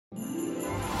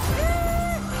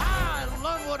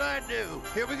do.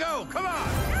 Here we go. Come on.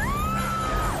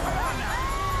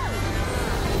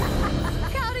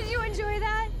 Cal, did you enjoy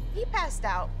that? He passed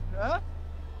out. Huh?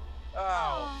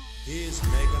 Oh. He's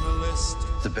making a list,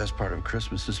 The best part of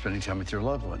Christmas is spending time with your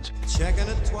loved ones, checking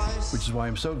it twice. which is why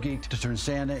I'm so geeked to turn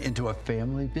Santa into a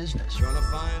family business. Gonna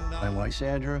find I out want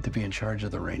Sandra to be in charge of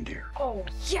the reindeer. Oh,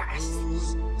 yes.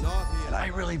 who's naughty And I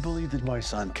really believe that my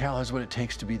son, Cal, has what it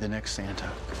takes to be the next Santa.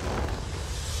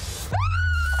 What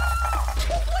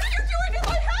are you doing in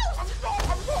my house?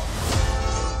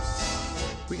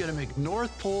 We gotta make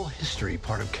North Pole history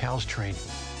part of Cal's training.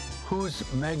 Who's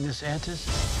Magnus Antis?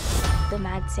 The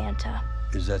Mad Santa.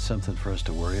 Is that something for us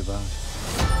to worry about?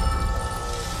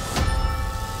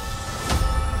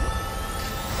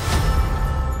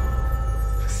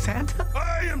 Santa?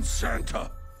 I am Santa,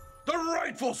 the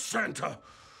rightful Santa.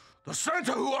 The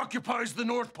Santa who occupies the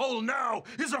North Pole now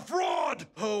is a fraud.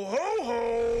 Ho, ho,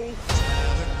 ho.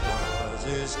 Claus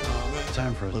is coming.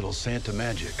 Time for a little Santa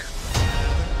magic.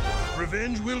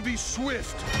 Revenge will be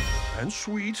swift and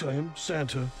sweet. I am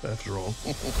Santa, after all.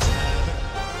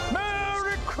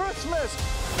 Merry Christmas!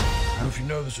 I don't know if you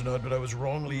know this or not, but I was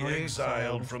wrongly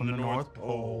exiled from the North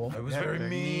Pole. I was very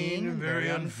mean and very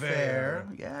unfair.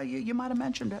 Yeah, you might have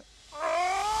mentioned it.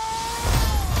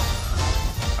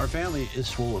 Our family is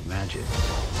full of magic.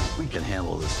 We can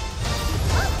handle this.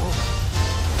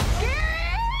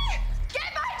 Gary!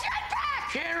 Get my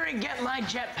jetpack! Gary, get my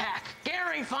jetpack.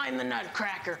 Gary, find the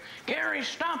nutcracker. Gary,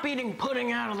 stop eating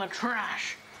pudding out of the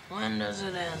trash. When does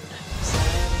it end?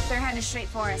 They're headed straight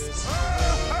for us.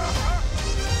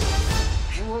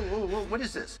 Whoa, what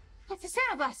is this? It's a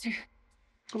Santa blaster.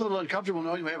 A little uncomfortable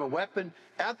knowing we have a weapon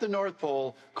at the North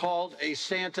Pole called a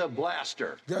Santa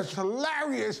blaster. That's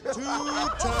hilarious.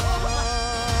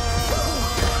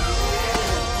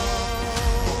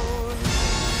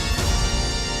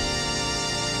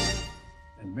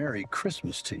 And Merry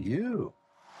Christmas to you.